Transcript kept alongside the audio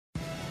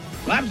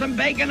Slap some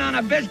bacon on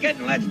a biscuit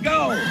and let's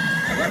go.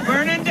 We're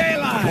burning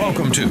daylight.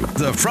 Welcome to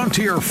the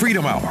Frontier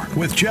Freedom Hour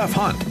with Jeff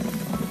Hunt.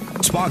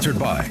 Sponsored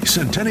by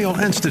Centennial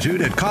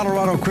Institute at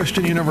Colorado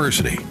Christian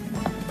University.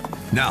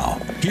 Now,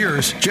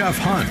 here's Jeff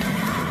Hunt.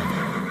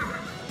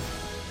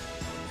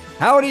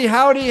 Howdy,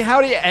 howdy,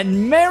 howdy,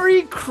 and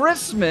Merry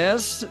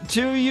Christmas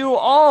to you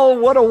all.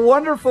 What a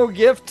wonderful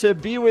gift to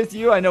be with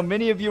you. I know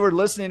many of you are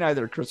listening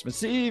either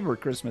Christmas Eve or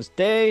Christmas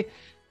Day,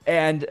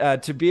 and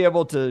to be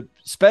able to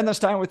spend this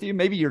time with you.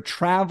 Maybe you're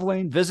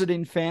traveling,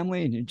 visiting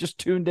family, and you just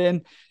tuned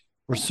in.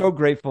 We're so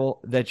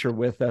grateful that you're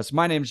with us.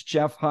 My name's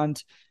Jeff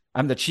Hunt.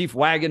 I'm the chief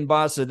wagon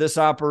boss of this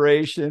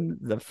operation,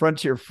 the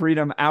Frontier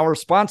Freedom Hour,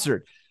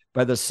 sponsored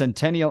by the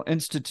Centennial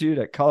Institute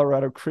at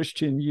Colorado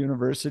Christian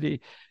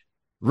University.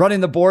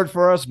 Running the board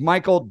for us,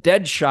 Michael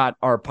Deadshot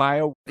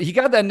Arpaio. He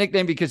got that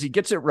nickname because he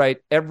gets it right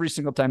every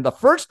single time. The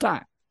first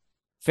time.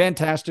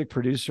 Fantastic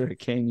producer at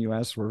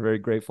KNUS. We're very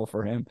grateful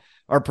for him.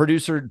 Our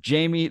producer,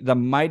 Jamie, the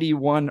Mighty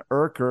One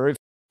Erker. If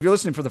you're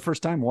listening for the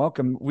first time,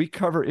 welcome. We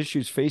cover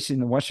issues facing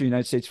the Western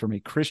United States from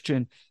a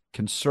Christian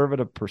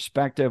conservative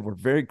perspective. We're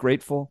very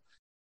grateful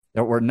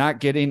that we're not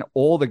getting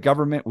all the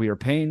government we are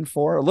paying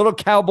for. A little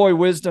cowboy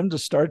wisdom to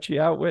start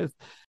you out with.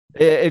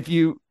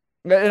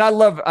 And I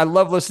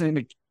love listening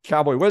to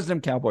cowboy wisdom,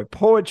 cowboy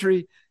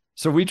poetry.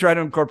 So we try to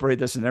incorporate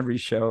this in every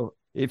show.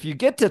 If you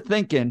get to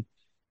thinking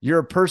you're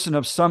a person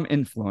of some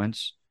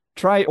influence,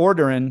 try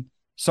ordering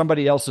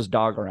somebody else's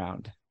dog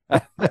around.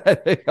 I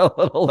think a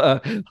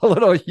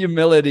little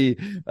humility,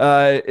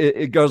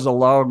 it goes a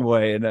long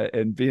way.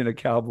 And being a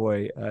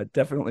cowboy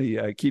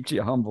definitely keeps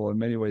you humble in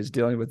many ways,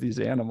 dealing with these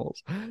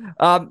animals.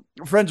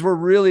 Friends, we're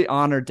really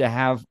honored to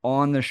have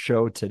on the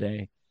show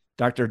today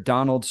Dr.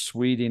 Donald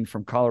Sweeting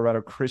from Colorado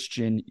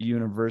Christian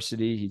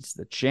University. He's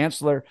the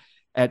Chancellor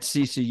at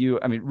CCU.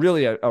 I mean,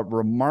 really a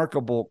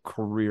remarkable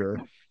career.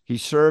 He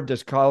served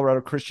as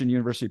Colorado Christian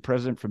University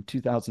president from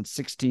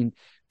 2016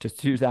 to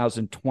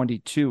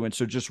 2022. And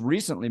so just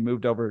recently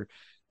moved over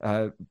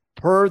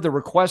per the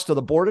request of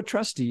the Board of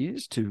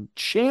Trustees to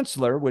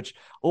Chancellor, which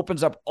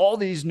opens up all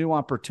these new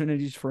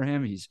opportunities for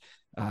him. He's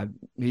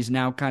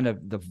now kind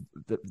of the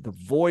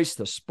voice,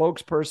 the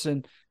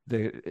spokesperson,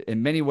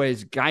 in many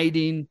ways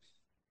guiding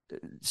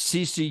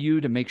CCU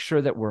to make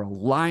sure that we're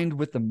aligned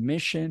with the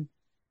mission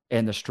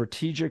and the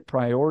strategic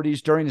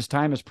priorities. During his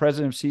time as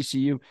president of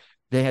CCU,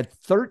 they had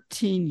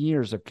 13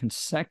 years of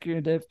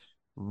consecutive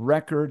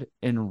record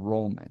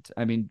enrollment.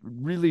 I mean,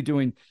 really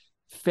doing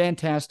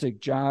fantastic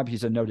job.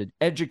 He's a noted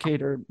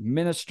educator,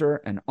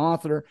 minister, and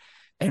author.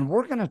 And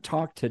we're going to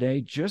talk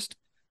today just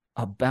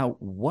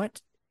about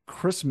what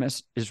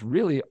Christmas is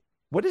really,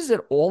 what is it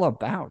all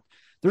about?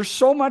 There's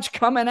so much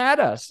coming at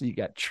us. You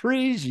got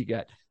trees, you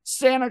got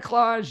Santa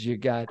Claus, you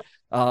got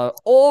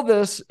all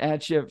this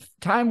at you,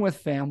 time with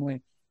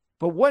family.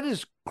 But what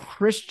as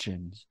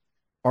Christians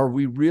are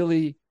we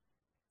really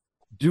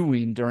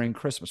doing during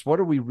Christmas? What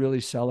are we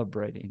really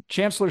celebrating?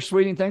 Chancellor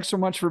Sweeting, thanks so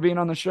much for being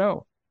on the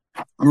show.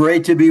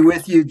 Great to be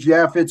with you,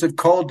 Jeff. It's a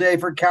cold day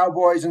for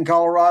cowboys in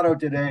Colorado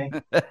today.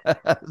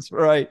 That's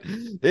right.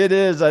 It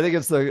is. I think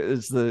it's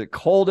the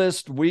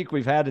coldest week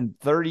we've had in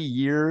 30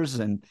 years.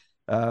 And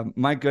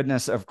my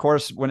goodness, of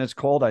course, when it's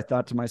cold, I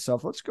thought to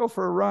myself, let's go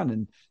for a run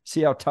and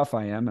see how tough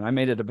I am. And I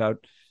made it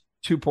about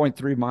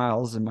 2.3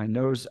 miles in my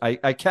nose.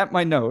 I kept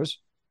my nose,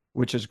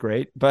 which is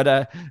great.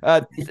 But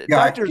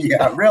doctors...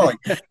 Yeah, really.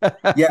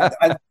 Yeah.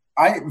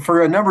 I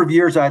for a number of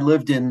years, I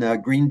lived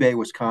in Green Bay,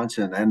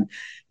 Wisconsin,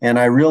 and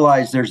I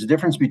realized there's a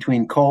difference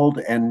between cold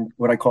and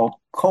what I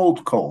call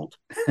cold. Cold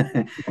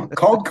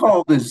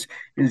is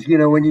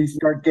when you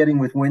start getting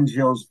with wind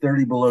chills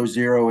 30 below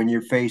zero and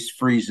your face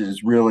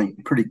freezes really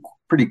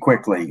pretty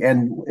quickly.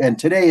 And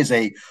today is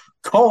a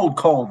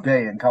cold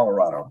day in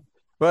Colorado.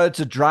 Well,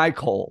 it's a dry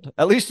cold.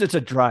 At least it's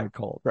a dry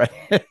cold, right?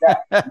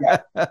 Yeah.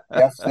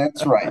 Yes,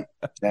 that's right.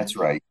 That's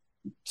right.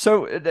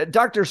 So,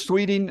 Dr.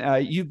 Sweeting,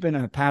 you've been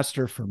a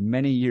pastor for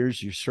many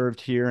years. You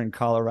served here in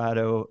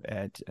Colorado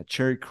at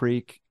Cherry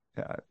Creek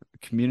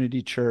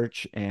Community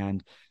Church,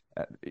 and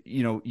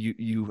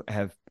you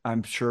have,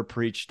 I'm sure,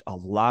 preached a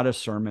lot of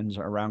sermons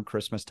around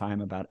Christmas time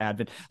about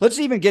Advent. Let's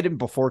even get in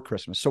before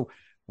Christmas. So,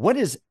 what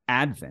is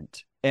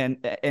Advent?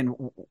 And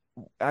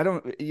I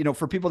don't,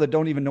 for people that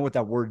don't even know what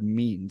that word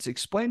means,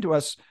 explain to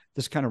us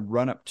this kind of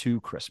run up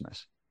to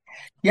Christmas.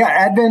 Yeah,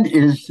 Advent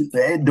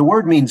the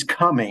word means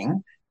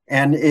coming.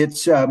 And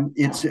it's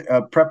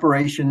a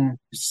preparation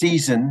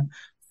season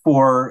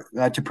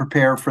to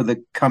prepare for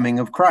the coming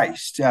of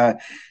Christ.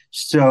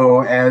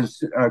 So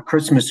as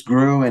Christmas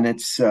grew in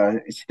its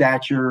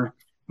stature,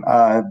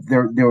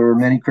 there were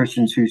many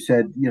Christians who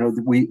said,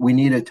 we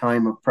need a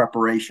time of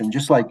preparation,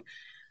 just like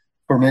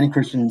for many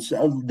Christians,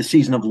 the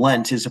season of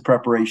Lent is a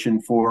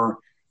preparation for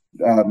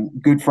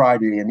Good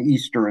Friday and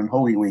Easter and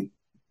Holy Week.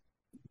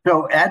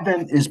 So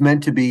Advent is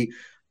meant to be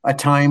a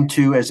time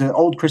to, as an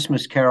old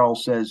Christmas carol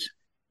says,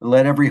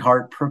 let every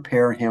heart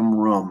prepare him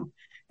room.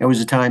 It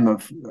was a time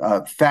of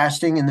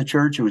fasting in the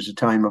church. It was a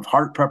time of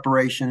heart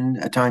preparation,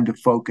 a time to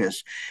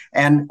focus,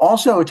 and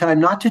also a time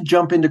not to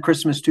jump into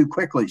Christmas too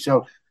quickly.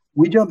 So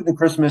we jump into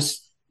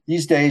Christmas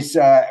these days,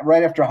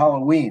 right after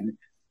Halloween,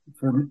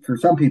 for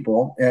some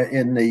people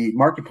in the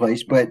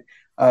marketplace. But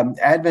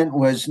Advent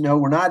was, no,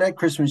 we're not at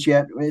Christmas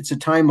yet. It's a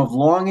time of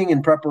longing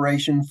and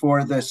preparation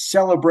for the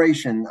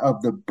celebration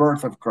of the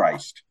birth of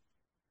Christ.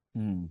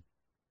 Hmm.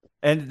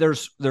 And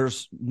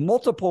there's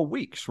multiple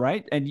weeks,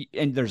 right? And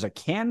there's a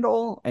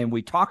candle, and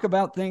we talk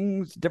about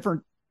things,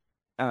 different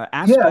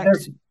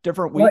aspects,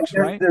 different weeks,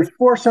 right? There's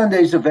 4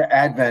 Sundays of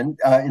Advent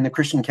in the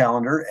Christian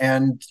calendar,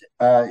 and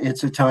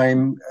it's a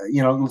time,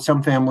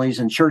 some families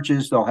and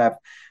churches, they'll have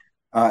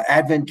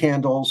Advent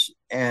candles,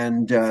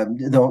 and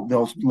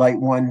they'll light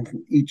one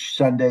each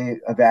Sunday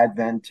of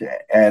Advent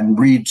and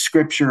read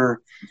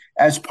scripture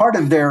as part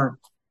of their,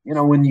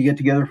 when you get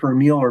together for a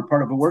meal or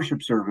part of a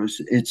worship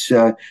service. It's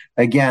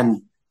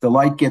again, the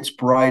light gets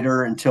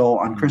brighter until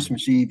on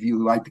Christmas Eve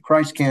you light the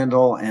Christ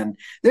candle, and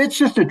it's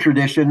just a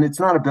tradition. It's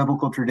not a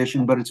biblical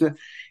tradition, but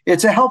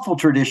it's a helpful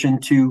tradition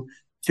to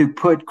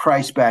put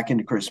Christ back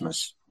into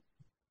Christmas.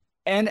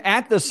 And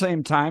at the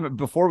same time,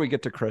 before we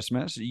get to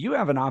Christmas, you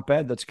have an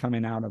op-ed that's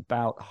coming out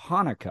about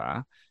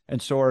Hanukkah.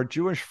 And so our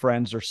Jewish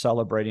friends are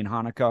celebrating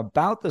Hanukkah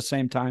about the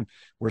same time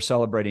we're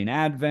celebrating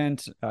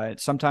Advent.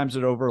 Sometimes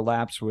it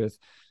overlaps with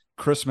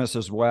Christmas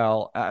as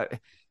well.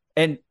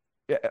 And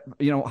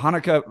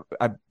Hanukkah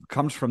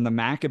comes from the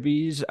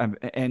Maccabees.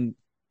 And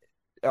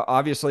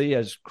obviously,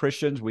 as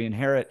Christians, we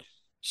inherit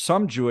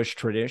some Jewish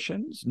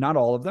traditions, not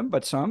all of them,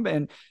 but some.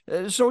 And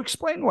so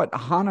explain what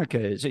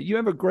Hanukkah is. You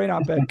have a great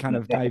op-ed kind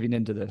of diving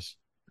into this.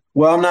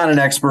 Well, I'm not an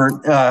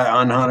expert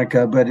on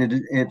Hanukkah, but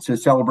it's a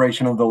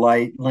celebration of the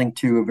light linked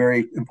to a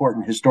very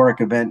important historic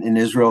event in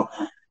Israel.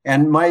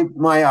 And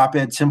my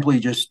op-ed simply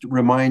just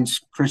reminds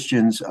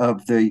Christians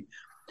of the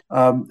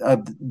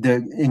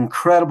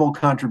incredible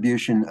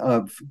contribution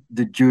of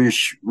the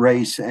Jewish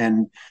race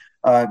and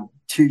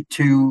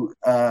to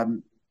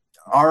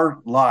our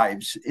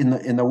lives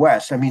in the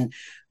West. I mean,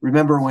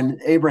 remember when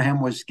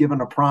Abraham was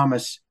given a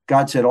promise,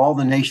 God said, all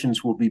the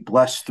nations will be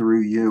blessed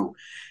through you.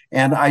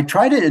 And I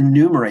try to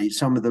enumerate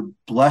some of the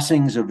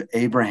blessings of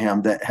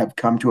Abraham that have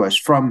come to us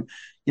from,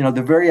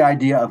 the very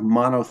idea of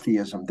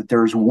monotheism, that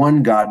there is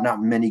one God,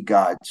 not many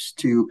gods,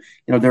 to,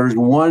 there is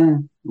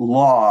one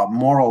law,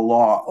 moral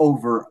law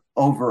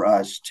over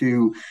us,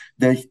 to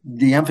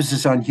the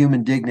emphasis on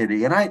human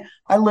dignity. And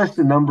I list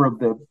a number of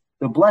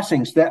the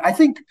blessings that I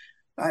think,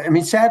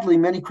 sadly,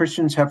 many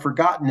Christians have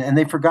forgotten, and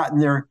they've forgotten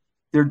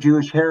their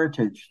Jewish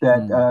heritage,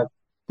 that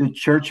the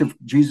Church of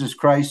Jesus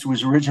Christ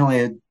was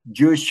originally a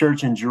Jewish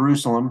church in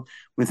Jerusalem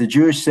with a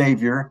Jewish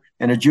Savior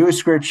and a Jewish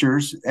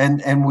scriptures,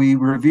 and we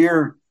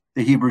revere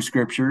the Hebrew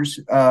scriptures.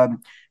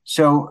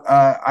 So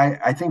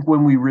I think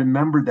when we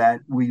remember that,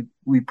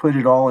 we put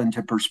it all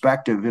into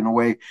perspective in a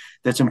way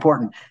that's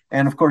important.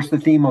 And of course, the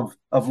theme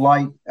of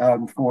light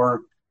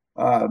for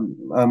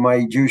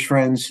my Jewish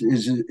friends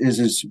is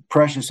as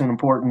precious and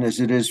important as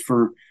it is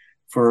for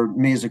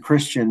me as a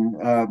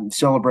Christian,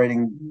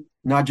 celebrating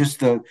not just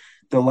the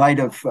light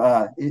of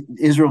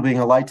Israel being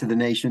a light to the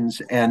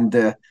nations and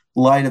the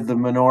light of the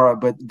menorah,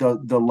 but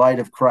the light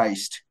of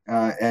Christ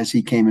as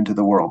he came into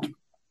the world.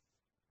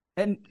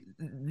 And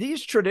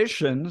these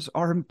traditions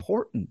are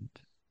important.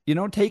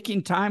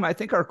 Taking time, I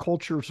think our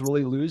culture is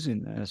really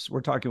losing this.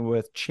 We're talking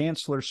with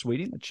Chancellor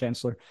Sweeting,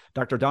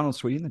 Dr. Donald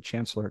Sweeting, the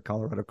Chancellor at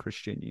Colorado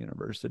Christian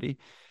University.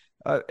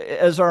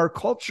 As our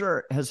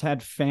culture has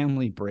had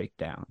family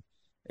breakdown,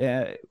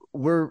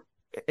 Yoram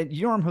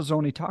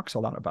Hazony talks a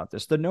lot about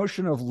this. The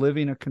notion of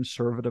living a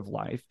conservative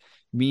life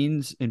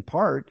means, in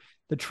part,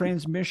 the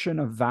transmission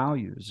of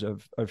values,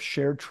 of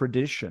shared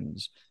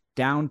traditions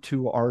down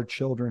to our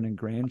children and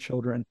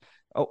grandchildren.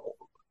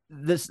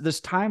 This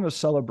time of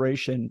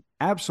celebration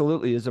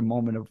absolutely is a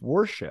moment of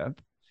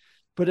worship,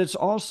 but it's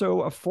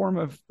also a form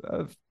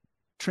of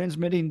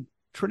transmitting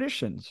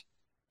traditions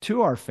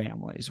to our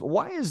families.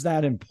 Why is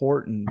that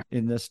important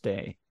in this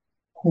day?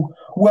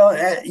 Well,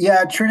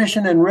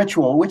 tradition and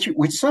ritual, which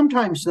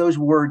sometimes those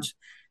words,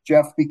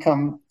 Jeff,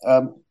 become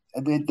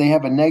they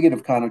have a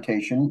negative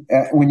connotation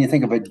when you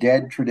think of a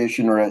dead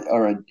tradition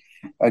or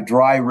a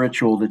dry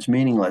ritual that's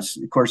meaningless.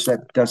 Of course,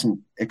 that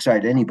doesn't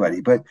excite anybody,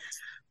 but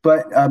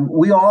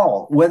we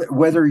all,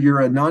 whether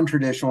you're a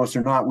non-traditionalist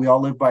or not, we all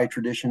live by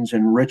traditions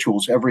and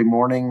rituals every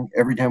morning,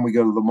 every time we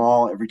go to the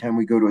mall, every time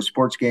we go to a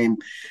sports game.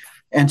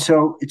 And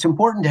so it's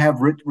important to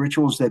have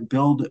rituals that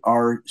build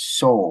our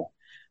soul.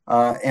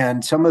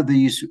 And some of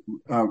these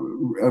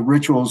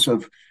rituals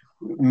of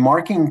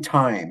marking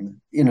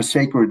time in a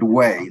sacred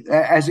way,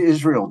 as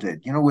Israel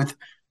did,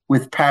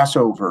 with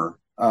Passover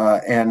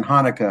and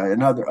Hanukkah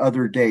and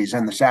other days,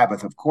 and the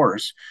Sabbath, of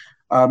course.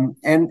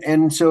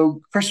 And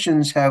so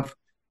Christians have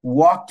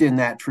walked in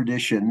that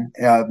tradition,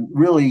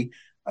 really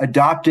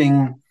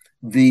adopting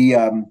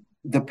the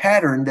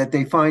pattern that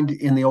they find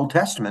in the Old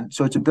Testament.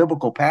 So it's a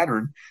biblical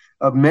pattern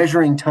of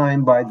measuring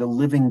time by the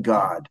living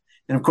God.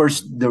 And of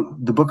course, the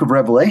book of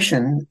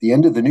Revelation, the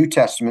end of the New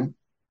Testament,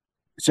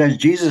 says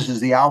Jesus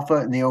is the Alpha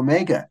and the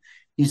Omega.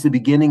 He's the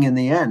beginning and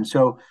the end.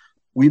 So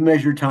we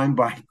measure time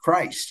by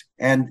Christ.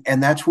 And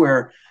that's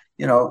where,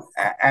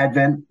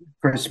 Advent,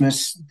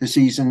 Christmas, the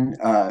season,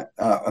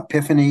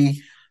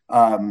 Epiphany,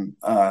 um,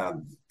 uh,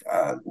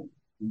 uh,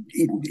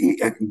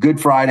 Good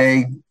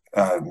Friday,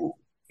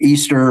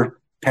 Easter,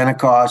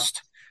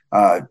 Pentecost,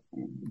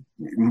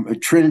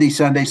 Trinity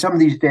Sunday. Some of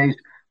these days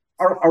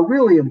are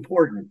really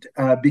important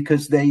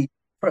because they,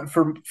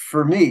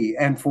 for me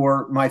and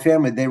for my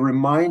family, they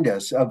remind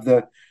us of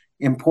the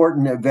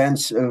important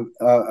events of,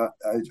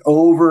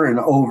 over and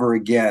over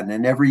again.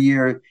 And every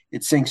year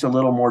it sinks a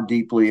little more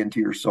deeply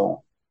into your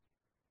soul.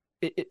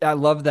 I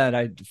love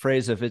that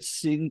phrase, if it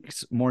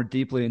sinks more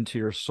deeply into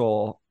your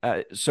soul.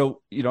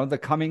 So, the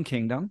coming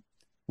kingdom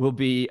will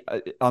be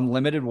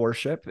unlimited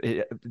worship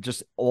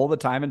just all the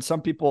time. And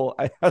some people,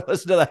 I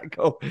listen to that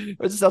go,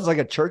 it sounds like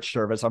a church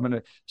service. I'm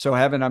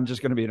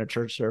just going to be in a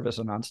church service,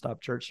 a nonstop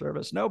church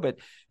service. No, but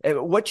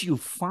what you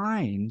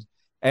find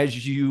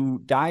as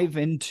you dive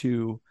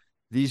into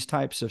these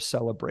types of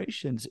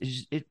celebrations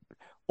is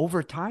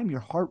over time,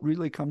 your heart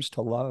really comes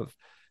to love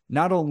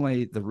not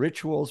only the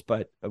rituals,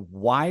 but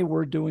why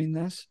we're doing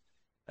this.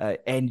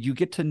 And you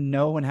get to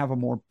know and have a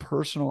more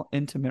personal,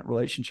 intimate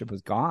relationship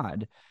with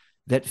God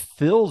that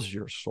fills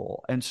your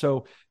soul. And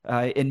so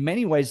in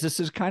many ways, this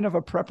is kind of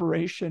a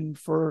preparation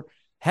for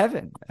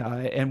heaven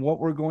and what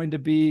we're going to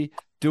be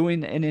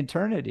doing in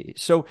eternity.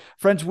 So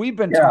friends, we've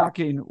been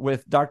talking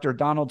with Dr.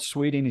 Donald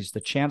Sweeting. He's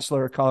the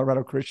Chancellor of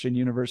Colorado Christian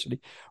University.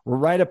 We're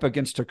right up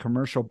against a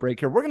commercial break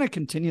here. We're going to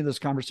continue this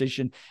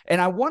conversation.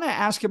 And I want to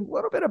ask him a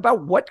little bit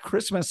about what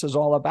Christmas is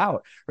all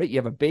about, right? You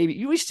have a baby,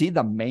 you see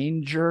the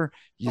manger,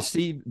 you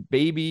see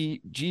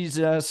baby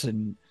Jesus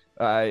and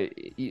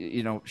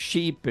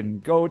sheep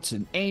and goats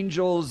and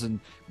angels. And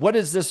what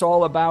is this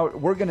all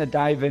about? We're going to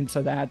dive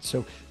into that.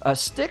 So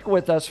stick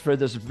with us for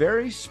this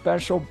very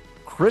special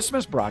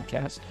Christmas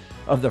broadcast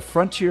of the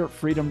Frontier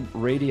Freedom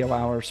Radio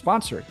Hour,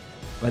 sponsored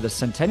by the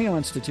Centennial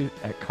Institute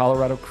at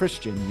Colorado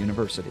Christian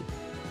University.